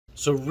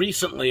So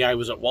recently I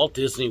was at Walt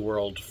Disney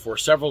World for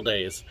several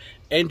days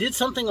and did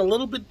something a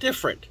little bit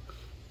different.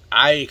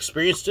 I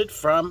experienced it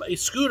from a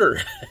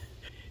scooter.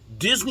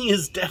 Disney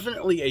is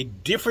definitely a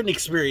different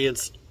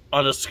experience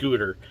on a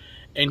scooter.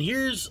 And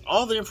here's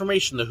all the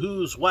information, the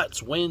who's,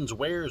 what's, whens,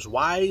 where's,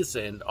 why's,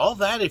 and all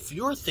that if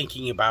you're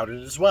thinking about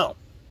it as well.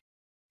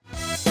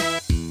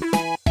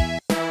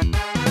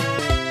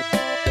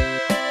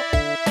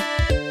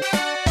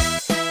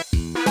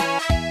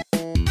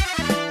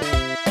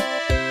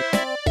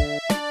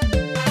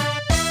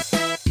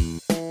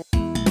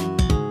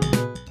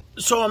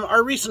 So on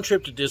our recent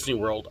trip to Disney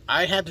World,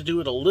 I had to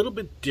do it a little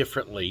bit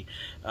differently.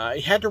 I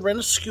had to rent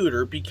a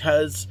scooter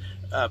because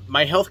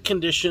my health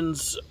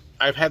conditions,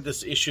 I've had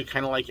this issue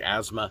kind of like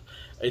asthma.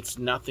 It's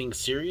nothing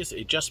serious.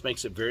 It just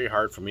makes it very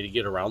hard for me to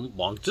get around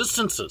long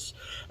distances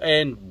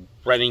and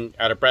running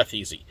out of breath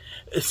easy.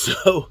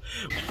 So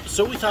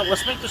we thought,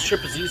 let's make this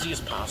trip as easy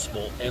as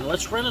possible and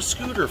let's rent a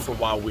scooter for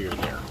while we're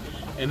there.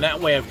 And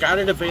that way I've got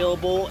it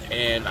available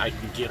and I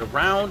can get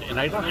around and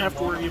I don't have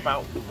to worry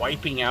about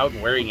wiping out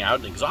and wearing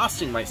out and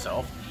exhausting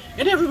myself,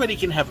 and everybody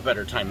can have a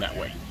better time that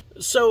way.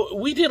 So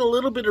we did a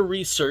little bit of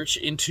research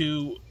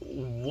into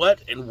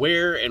what and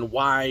where and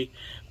why,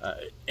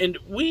 and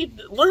we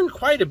learned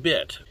quite a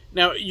bit.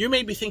 Now, you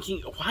may be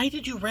thinking, why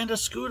did you rent a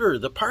scooter?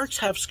 The parks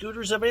have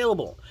scooters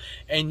available.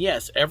 And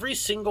yes, every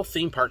single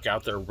theme park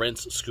out there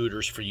rents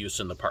scooters for use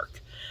in the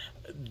park.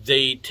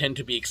 They tend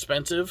to be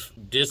expensive.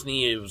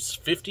 Disney is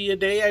 $50 a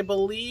day, I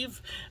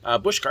believe.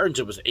 Busch Gardens,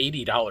 it was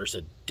 $80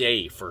 a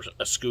day for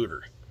a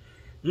scooter.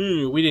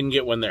 We didn't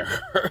get one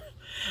there.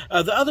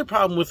 The other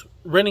problem with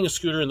renting a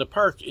scooter in the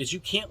park is you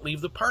can't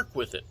leave the park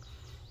with it.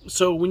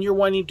 So when you're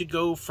wanting to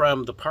go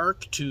from the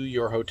park to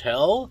your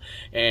hotel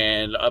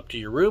and up to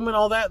your room and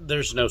all that,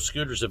 there's no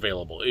scooters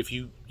available if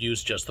you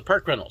use just the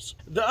park rentals.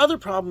 The other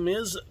problem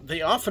is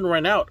they often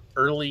run out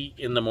early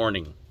in the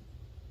morning.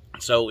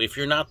 So if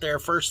you're not there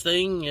first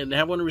thing and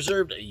have one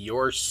reserved,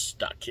 you're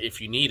stuck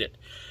if you need it.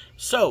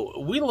 So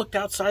we looked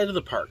outside of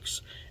the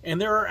parks,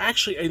 and there are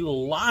actually a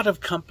lot of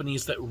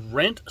companies that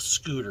rent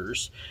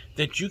scooters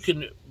that you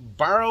can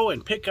borrow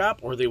and pick up,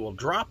 or they will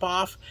drop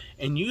off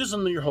and use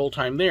them your whole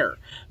time there.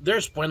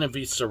 There's Buena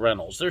Vista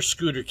Rentals, there's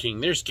Scooter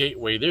King, there's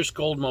Gateway, there's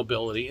Gold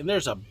Mobility, and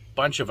there's a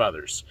bunch of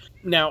others.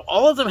 Now,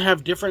 all of them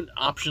have different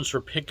options for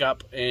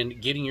pickup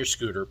and getting your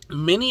scooter.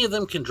 Many of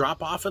them can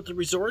drop off at the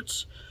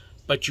resorts,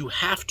 but you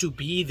have to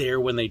be there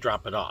when they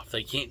drop it off.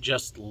 They can't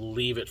just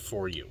leave it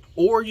for you.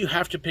 Or you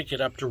have to pick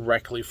it up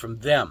directly from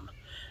them.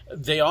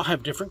 They all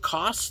have different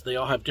costs. They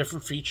all have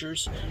different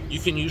features. You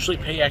can usually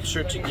pay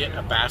extra to get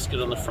a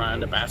basket on the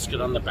front, a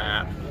basket on the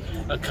back,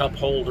 a cup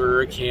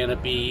holder, a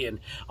canopy, and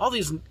all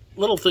these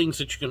little things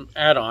that you can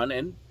add on,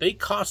 and they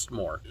cost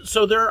more.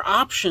 So there are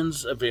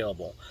options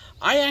available.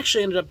 I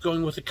actually ended up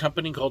going with a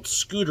company called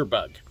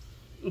Scooterbug.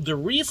 The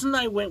reason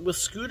I went with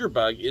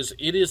Scooterbug is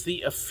it is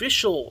the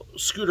official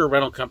scooter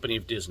rental company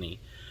of Disney.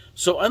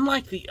 So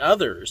unlike the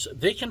others,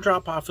 they can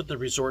drop off at the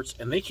resorts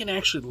and they can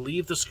actually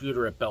leave the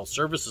scooter at Bell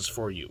Services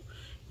for you.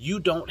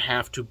 You don't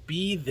have to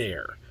be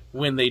there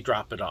when they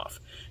drop it off.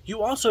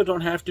 You also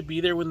don't have to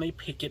be there when they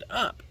pick it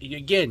up.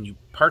 Again, you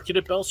park it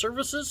at Bell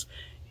Services,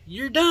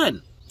 you're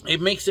done. It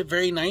makes it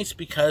very nice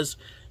because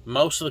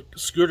most of the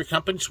scooter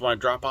companies want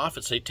to drop off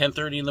at say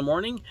 10:30 in the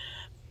morning.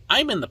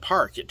 I'm in the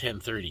park at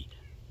 10:30.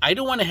 I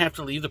don't want to have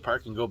to leave the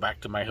park and go back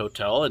to my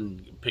hotel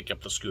and pick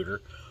up the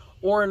scooter.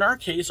 Or in our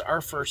case,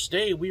 our first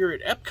day, we were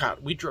at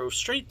Epcot. We drove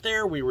straight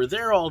there. We were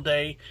there all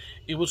day.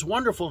 It was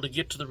wonderful to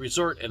get to the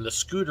resort, and the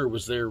scooter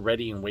was there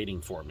ready and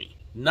waiting for me.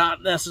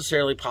 Not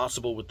necessarily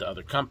possible with the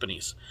other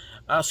companies.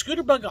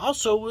 Scooterbug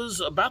also was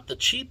about the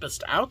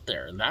cheapest out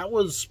there, and that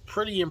was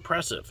pretty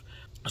impressive.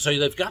 So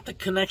they've got the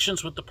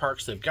connections with the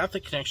parks. They've got the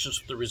connections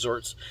with the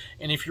resorts.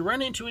 And if you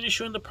run into an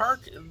issue in the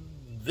park,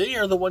 they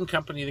are the one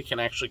company that can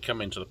actually come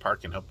into the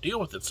park and help deal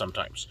with it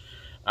sometimes.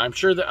 I'm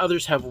sure that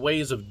others have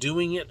ways of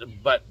doing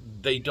it, but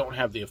they don't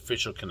have the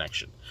official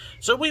connection.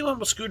 So we went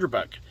with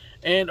Scooterbug.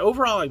 And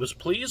overall, I was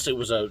pleased. It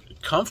was a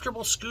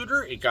comfortable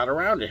scooter. It got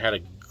around. It had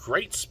a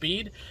great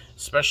speed,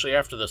 especially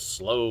after the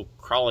slow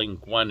crawling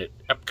one at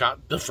Epcot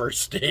the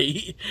first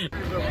day.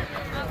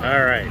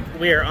 All right,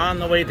 we are on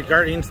the way to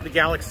Guardians of the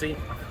Galaxy.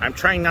 I'm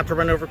trying not to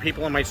run over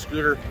people on my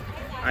scooter.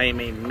 I am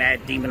a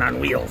mad demon on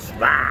wheels.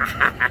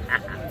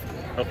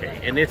 Okay,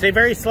 and it's a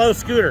very slow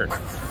scooter.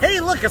 Hey,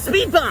 look, a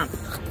speed bump!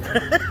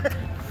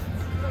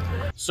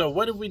 So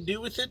what did we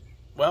do with it?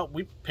 Well,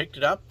 we picked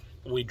it up.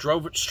 We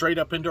drove it straight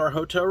up into our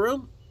hotel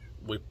room.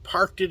 We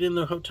parked it in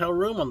the hotel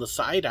room on the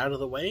side out of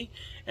the way,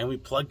 and we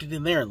plugged it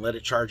in there and let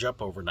it charge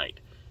up overnight.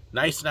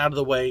 Nice and out of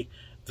the way.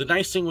 The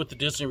nice thing with the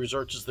Disney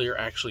resorts is they're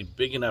actually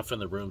big enough in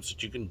the rooms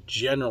that you can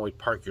generally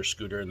park your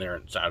scooter in there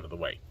and it's out of the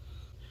way.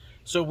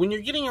 So when you're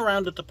getting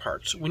around at the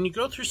parks, when you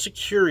go through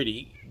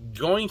security,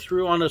 going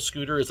through on a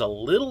scooter is a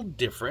little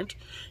different.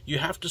 You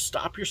have to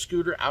stop your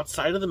scooter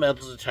outside of the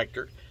metal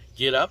detector,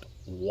 get up,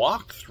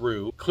 walk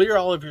through, clear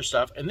all of your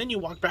stuff, and then you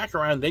walk back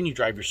around, then you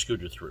drive your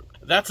scooter through.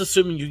 That's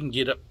assuming you can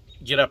get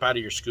up out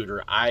of your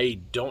scooter.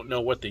 I don't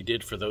know what they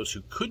did for those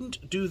who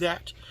couldn't do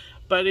that,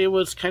 but it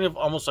was kind of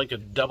almost like a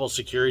double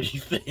security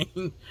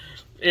thing.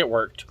 It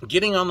worked.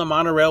 Getting on the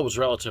monorail was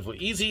relatively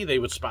easy. They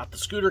would spot the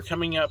scooter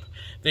coming up.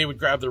 They would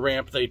grab the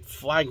ramp. They'd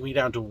flag me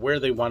down to where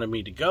they wanted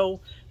me to go.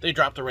 They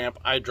drop the ramp.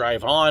 I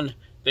drive on.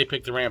 They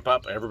pick the ramp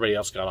up. Everybody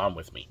else got on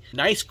with me.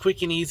 Nice,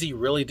 quick, and easy.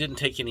 Really didn't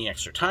take any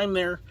extra time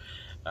there.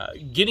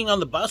 Getting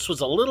on the bus was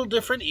a little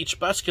different. Each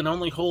bus can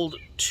only hold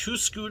 2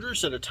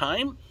 scooters at a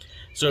time.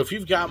 So if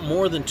you've got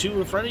more than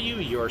 2 in front of you,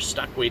 you're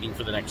stuck waiting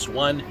for the next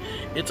one.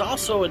 It's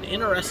also an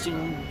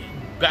interesting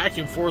back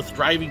and forth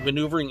driving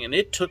maneuvering, and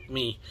it took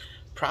me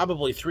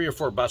probably 3 or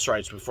 4 bus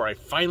rides before I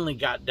finally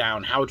got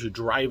down how to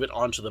drive it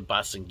onto the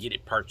bus and get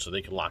it parked so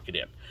they could lock it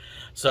in.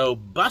 So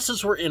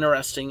buses were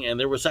interesting, and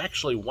there was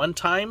actually one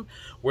time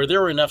where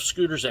there were enough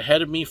scooters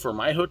ahead of me for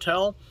my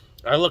hotel.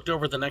 I looked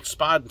over the next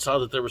spot and saw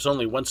that there was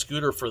only 1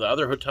 scooter for the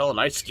other hotel,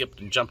 and I skipped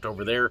and jumped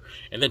over there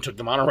and then took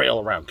the monorail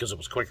around because it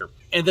was quicker.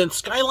 And then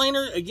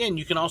Skyliner, again,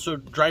 you can also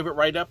drive it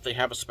right up. They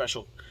have a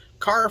special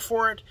car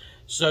for it,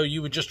 so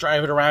you would just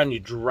drive it around and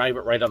you drive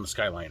it right on the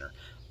Skyliner.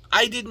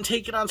 I didn't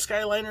take it on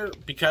Skyliner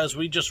because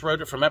we just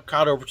rode it from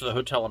Epcot over to the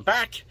hotel and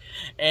back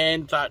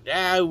and thought,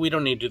 we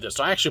don't need to do this.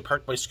 So I actually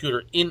parked my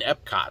scooter in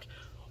Epcot,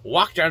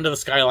 walked down to the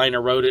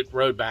Skyliner,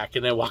 rode back,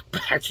 and then walked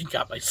back and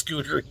got my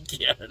scooter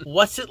again.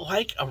 What's it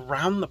like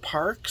around the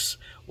parks?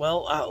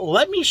 Well,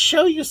 let me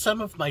show you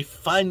some of my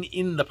fun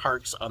in the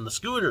parks on the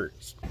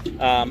scooters.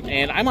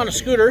 And I'm on a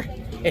scooter.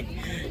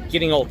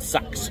 Getting old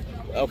sucks.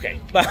 Okay.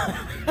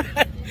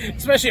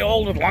 Especially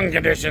old with lung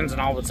conditions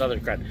and all this other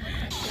crap.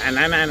 And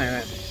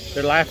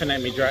they're laughing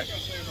at me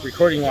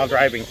recording while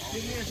driving.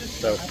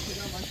 So,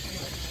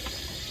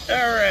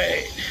 all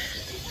right.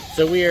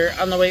 So we are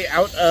on the way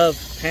out of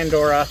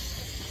Pandora,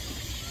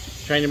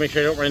 trying to make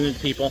sure I don't run into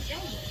people.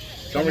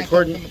 Don't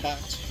record in the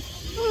box.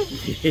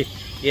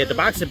 Yeah, the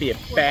box would be a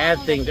bad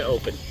thing to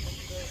open.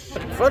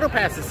 Photo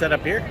Pass is set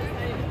up here.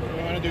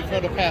 You want to do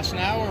Photo Pass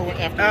now or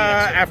after?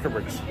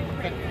 Afterwards.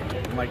 Okay.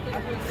 I'm like,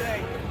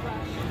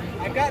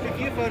 I've gotten a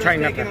few photos trying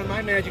taken on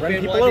my Magic run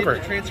Band people while I over.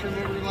 did the transfer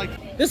over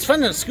like. This is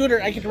fun on a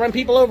scooter. I get to run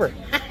people over.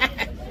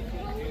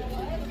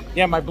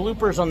 Yeah, my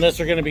bloopers on this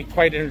are going to be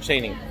quite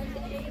entertaining.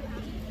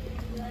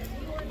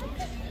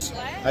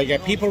 I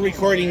got people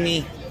recording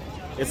me.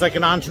 It's like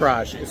an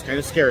entourage. It's kind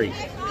of scary.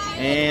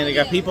 And I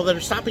got people that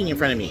are stopping in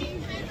front of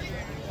me.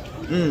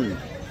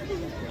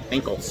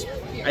 Ankles.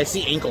 I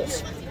see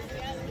ankles.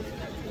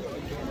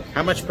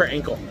 How much per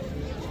ankle?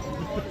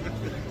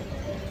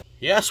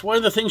 Yes, one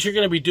of the things you're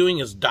going to be doing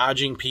is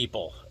dodging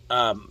people.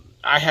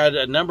 I had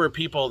a number of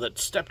people that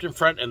stepped in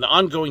front, and the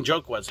ongoing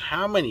joke was,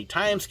 how many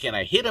times can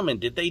I hit them, and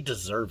did they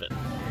deserve it?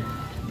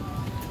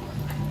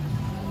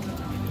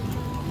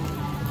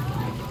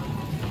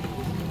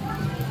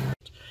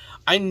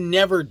 I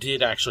never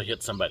did actually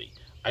hit somebody.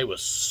 I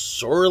was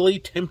sorely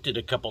tempted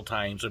a couple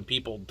times when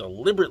people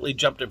deliberately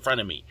jumped in front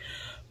of me,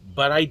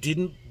 but I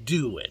didn't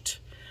do it.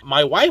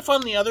 My wife,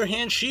 on the other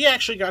hand, she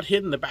actually got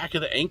hit in the back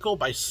of the ankle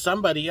by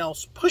somebody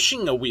else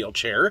pushing a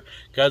wheelchair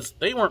because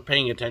they weren't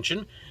paying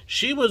attention.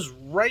 She was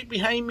right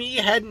behind me,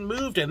 hadn't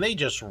moved, and they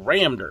just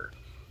rammed her.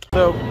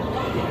 So,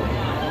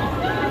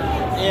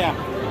 yeah.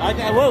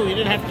 Whoa, you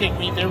didn't have to kick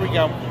me. There we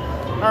go.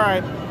 All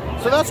right.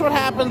 So that's what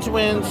happens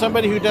when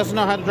somebody who doesn't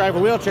know how to drive a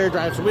wheelchair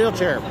drives a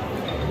wheelchair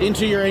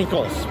into your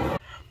ankles.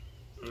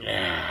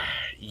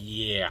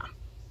 Yeah.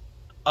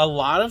 A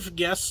lot of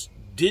guests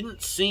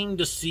didn't seem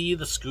to see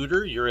the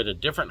scooter. You're at a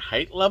different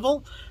height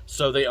level,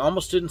 so they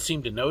almost didn't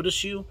seem to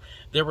notice you.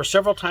 There were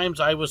several times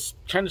I was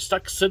kind of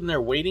stuck sitting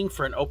there waiting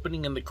for an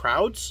opening in the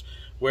crowds,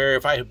 where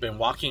if I had been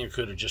walking, I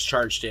could have just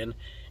charged in.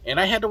 And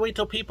I had to wait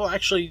till people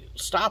actually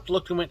stopped,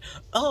 looked, and went,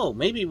 oh,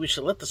 maybe we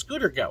should let the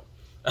scooter go.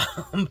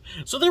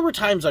 So there were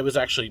times I was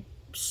actually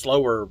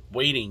slower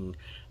waiting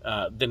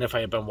than if I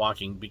had been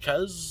walking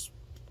because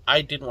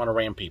I didn't want to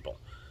ram people.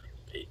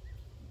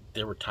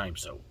 There were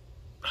times, though.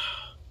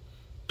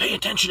 Pay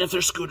attention if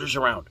there's scooters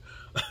around.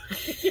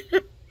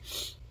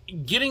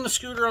 Getting the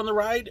scooter on the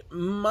ride,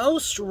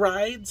 most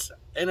rides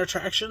and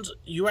attractions,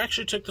 you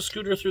actually took the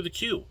scooter through the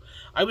queue.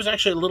 I was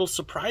actually a little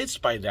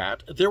surprised by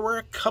that. There were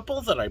a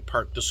couple that I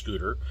parked the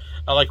scooter,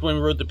 like when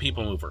we rode the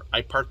People Mover.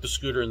 I parked the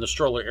scooter in the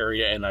stroller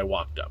area and I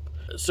walked up.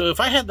 So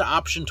if I had the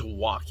option to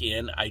walk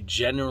in, I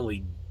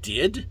generally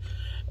did.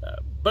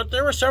 But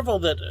there were several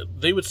that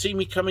they would see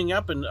me coming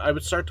up and I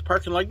would start to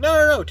park and like,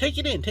 no, take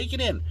it in, take it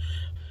in.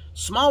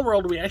 Small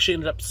World, we actually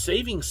ended up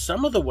saving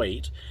some of the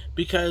wait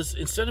because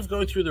instead of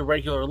going through the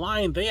regular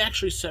line, they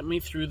actually sent me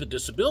through the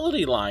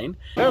disability line.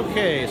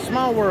 Okay,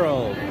 Small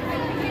World.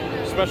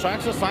 Special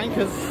access line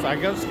because I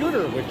got a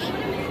scooter, which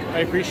I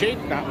appreciate.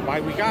 Not why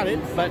we got it,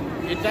 but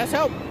it does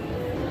help.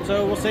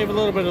 So we'll save a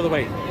little bit of the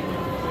wait.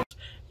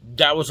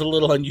 That was a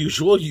little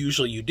unusual.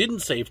 Usually you didn't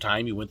save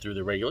time, you went through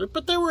the regular,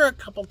 but there were a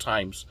couple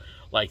times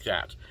like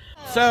that.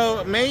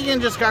 So Megan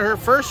just got her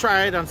first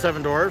ride on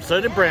Seven Dwarfs, so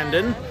did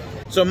Brendan.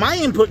 So my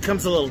input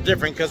comes a little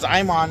different because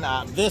I'm on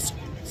this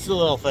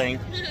little thing.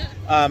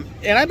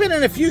 And I've been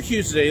in a few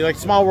queues today, like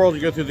Small World,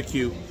 you go through the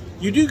queue.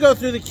 You do go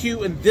through the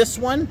queue in this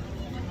one,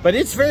 but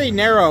it's very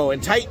narrow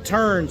and tight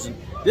turns. And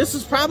This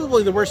is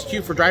probably the worst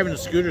queue for driving a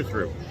scooter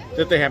through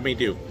that they have me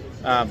do.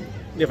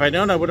 If I'd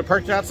known, I would have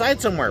parked it outside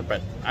somewhere,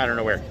 but I don't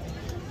know where.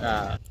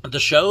 The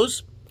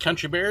shows,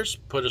 Country Bears,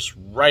 put us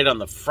right on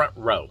the front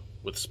row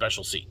with a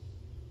special seat.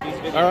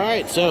 All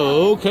right,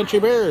 so Country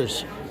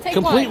Bears, Take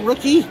complete one.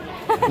 rookie,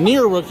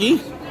 near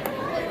rookie.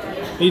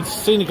 He's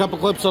seen a couple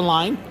clips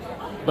online,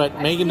 but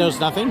Megan knows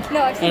nothing.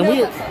 No, I've seen no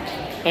clips.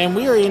 And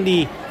we are in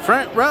the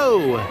front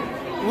row.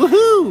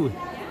 Woohoo!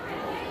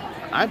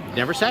 I've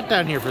never sat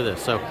down here for this,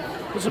 so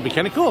this will be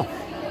kind of cool.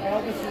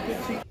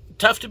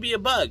 Tough to be a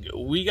bug.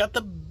 We got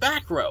the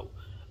back row.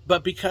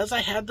 But because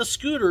I had the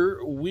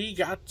scooter, we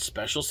got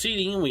special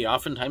seating, and we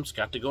oftentimes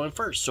got to go in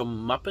first. So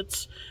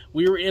Muppets,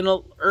 we were in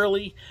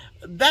early.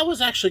 That was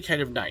actually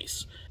kind of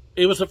nice.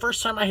 It was the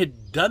first time I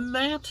had done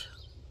that,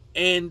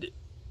 and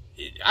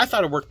I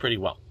thought it worked pretty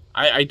well.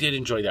 I did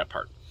enjoy that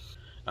part.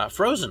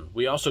 Frozen,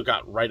 we also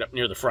got right up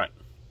near the front.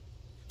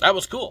 That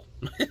was cool.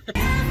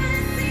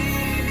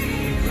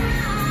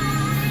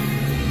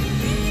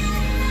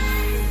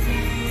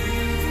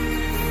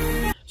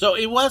 So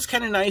it was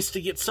kind of nice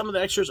to get some of the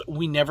extras.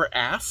 We never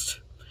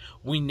asked.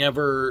 We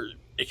never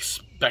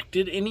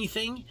expected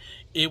anything.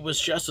 It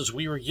was just as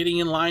we were getting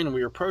in line and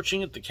we were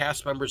approaching it, the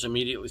cast members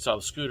immediately saw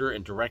the scooter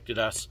and directed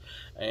us.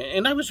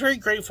 And I was very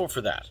grateful for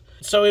that.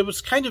 So it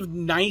was kind of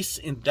nice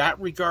in that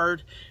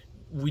regard.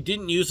 We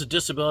didn't use a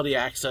disability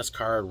access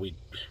card. We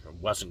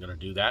wasn't going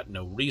to do that.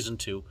 No reason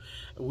to.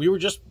 We were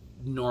just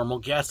normal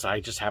guests. I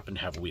just happened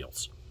to have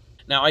wheels.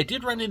 Now, I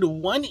did run into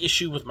one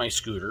issue with my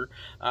scooter.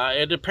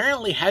 It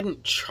apparently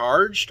hadn't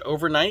charged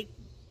overnight,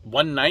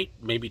 one night,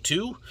 maybe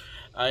two.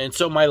 And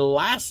so my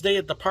last day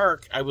at the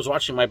park, I was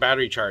watching my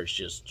battery charge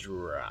just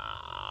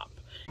drop.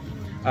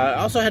 I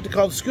also had to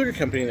call the scooter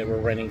company that we're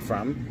renting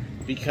from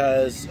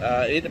because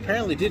it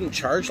apparently didn't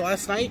charge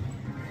last night.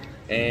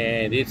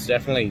 And it's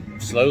definitely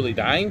slowly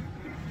dying.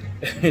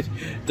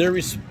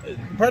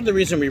 Part of the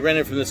reason we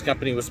rented from this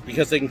company was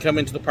because they can come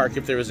into the park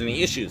if there was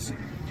any issues.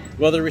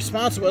 Well, the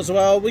response was,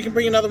 well, we can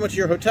bring another one to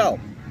your hotel.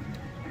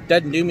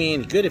 Doesn't do me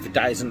any good if it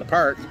dies in the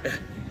park.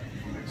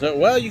 So,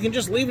 well, you can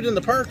just leave it in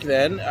the park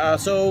then.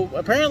 So,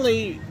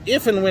 apparently,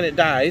 if and when it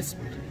dies,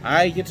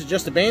 I get to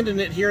just abandon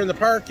it here in the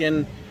park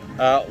and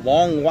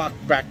long walk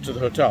back to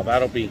the hotel.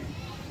 That'll be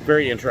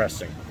very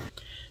interesting.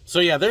 So,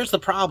 yeah, there's the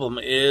problem,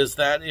 is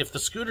that if the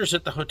scooter's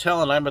at the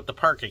hotel and I'm at the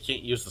park, I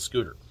can't use the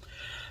scooter.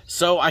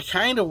 So, I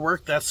kind of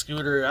worked that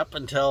scooter up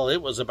until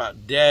it was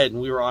about dead,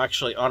 and we were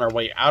actually on our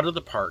way out of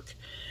the park.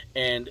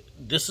 And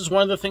this is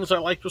one of the things I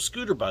liked with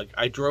Scooter Bug.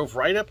 I drove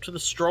right up to the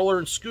stroller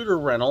and scooter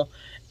rental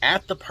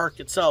at the park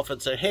itself and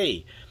said,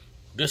 hey,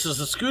 this is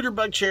a Scooter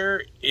Bug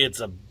chair. It's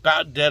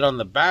about dead on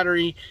the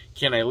battery.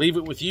 Can I leave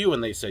it with you?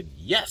 And they said,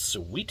 yes,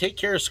 we take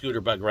care of Scooter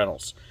Bug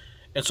rentals.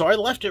 And so I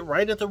left it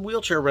right at the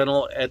wheelchair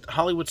rental at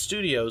Hollywood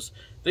Studios.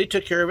 They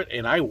took care of it,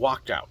 and I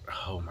walked out.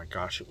 Oh my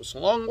gosh, it was a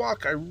long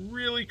walk. I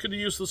really could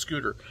have used the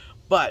scooter.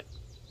 But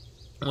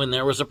when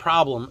there was a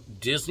problem,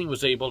 Disney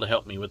was able to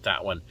help me with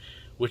that one,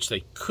 which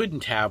they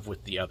couldn't have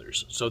with the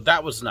others. So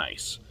that was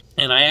nice.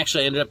 And I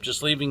actually ended up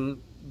just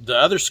leaving the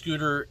other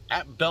scooter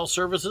at Bell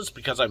Services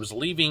because I was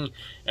leaving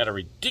at a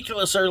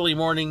ridiculous early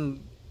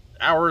morning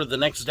hour the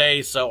next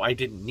day, so I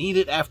didn't need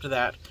it after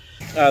that.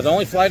 The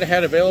only flight I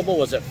had available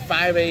was at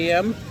 5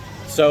 a.m.,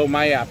 so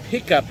my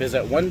pickup is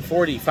at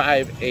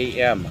 1:45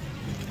 a.m.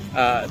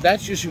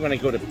 That's usually when I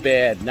go to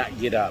bed, not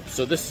get up.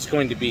 So this is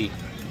going to be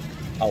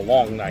a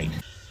long night.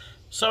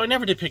 So I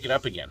never did pick it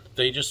up again.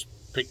 They just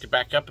picked it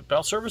back up at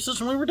Bell Services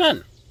and we were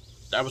done.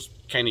 That was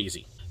kind of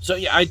easy. So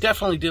yeah, I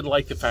definitely did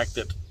like the fact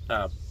that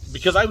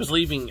because I was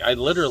leaving, I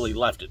literally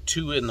left at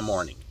 2 in the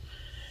morning.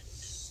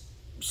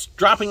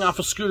 Dropping off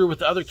a scooter with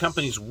the other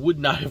companies would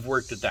not have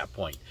worked at that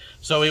point.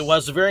 So it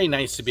was very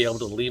nice to be able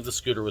to leave the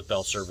scooter with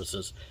Bell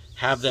Services,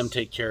 have them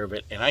take care of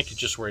it, and I could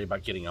just worry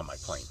about getting on my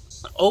plane.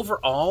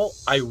 Overall,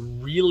 I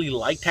really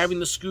liked having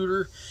the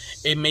scooter.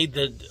 It made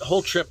the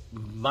whole trip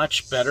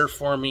much better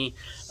for me,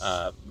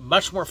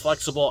 much more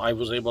flexible. I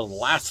was able to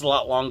last a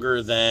lot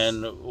longer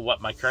than what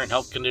my current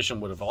health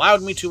condition would have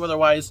allowed me to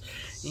otherwise.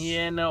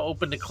 Yeah, no,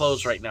 open to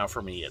close right now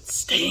for me. It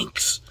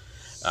stinks.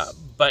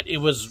 But it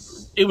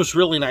was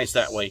really nice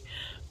that way.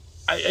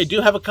 I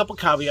do have a couple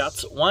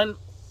caveats. One,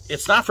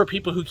 it's not for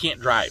people who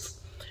can't drive.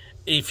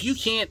 If you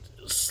can't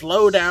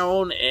slow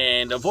down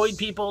and avoid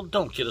people,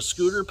 don't get a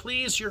scooter,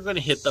 please. You're going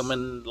to hit them,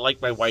 and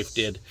like my wife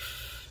did.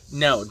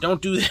 No,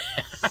 don't do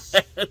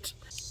that.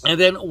 And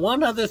then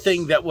one other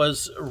thing that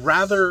was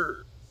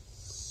rather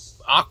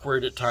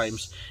awkward at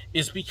times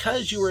is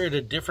because you were at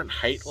a different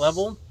height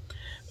level,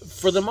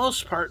 for the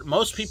most part,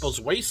 most people's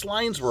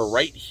waistlines were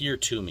right here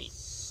to me.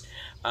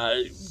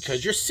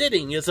 Because you're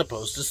sitting as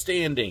opposed to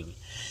standing.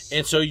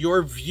 And so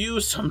your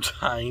view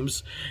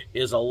sometimes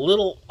is a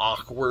little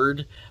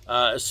awkward,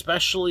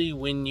 especially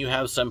when you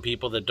have some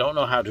people that don't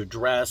know how to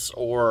dress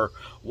or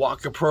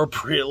walk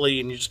appropriately,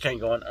 and you're just kind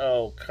of going,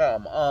 oh,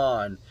 come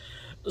on.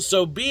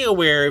 So be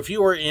aware, if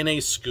you are in a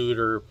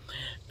scooter,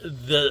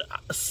 the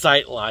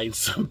sight line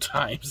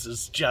sometimes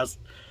is just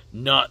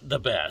not the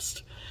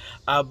best.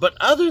 But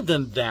other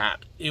than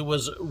that, it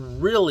was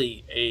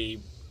really a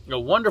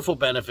wonderful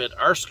benefit.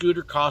 Our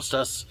scooter cost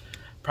us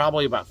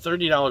probably about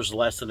 $30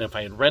 less than if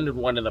I had rented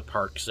one in the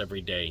parks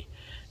every day,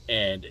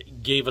 and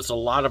gave us a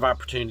lot of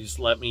opportunities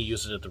to let me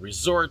use it at the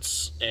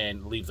resorts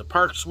and leave the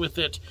parks with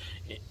it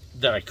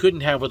that I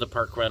couldn't have with a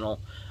park rental.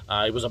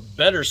 It was a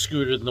better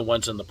scooter than the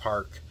ones in the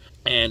park.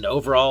 And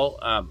overall,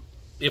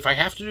 if I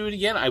have to do it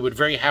again, I would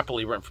very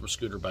happily rent from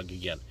Scooter Bug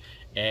again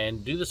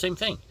and do the same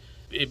thing.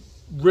 It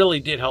really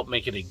did help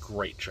make it a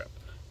great trip.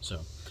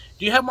 So,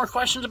 do you have more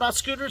questions about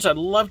scooters? I'd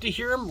love to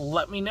hear them.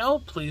 Let me know.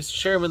 Please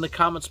share them in the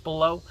comments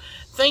below.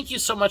 Thank you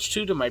so much,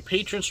 too, to my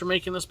patrons for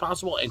making this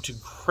possible, and to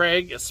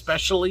Craig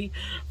especially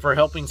for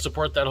helping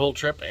support that whole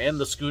trip and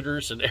the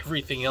scooters and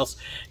everything else.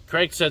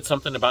 Craig said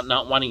something about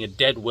not wanting a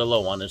dead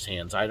Willow on his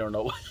hands. I don't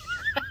know.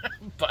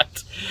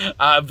 But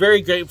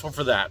very grateful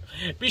for that.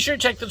 Be sure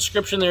to check the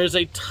description. There is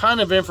a ton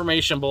of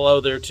information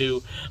below there,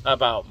 too,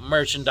 about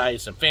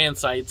merchandise and fan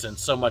sites and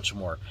so much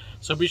more.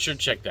 So be sure to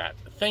check that.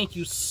 Thank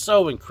you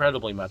so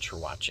incredibly much for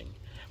watching.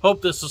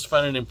 Hope this was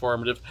fun and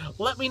informative.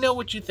 Let me know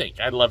what you think.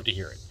 I'd love to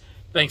hear it.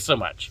 Thanks so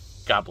much.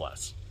 God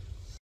bless.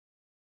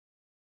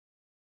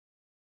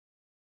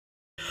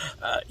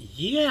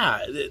 Yeah,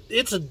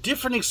 it's a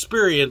different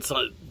experience.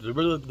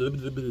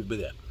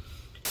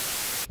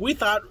 We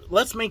thought,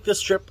 let's make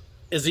this trip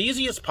as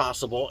easy as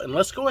possible, and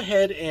let's go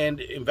ahead and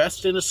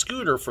invest in a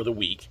scooter for the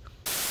week.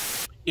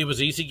 It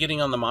was easy getting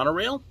on the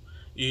monorail.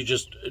 You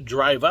just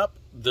drive up.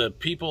 The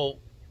people,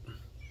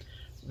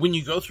 when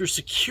you go through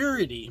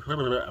security,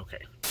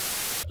 okay.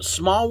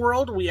 Small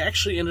World, we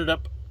actually ended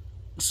up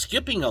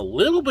skipping a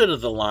little bit of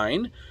the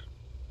line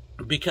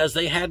because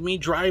they had me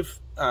drive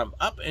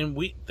up, and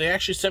they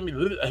actually sent me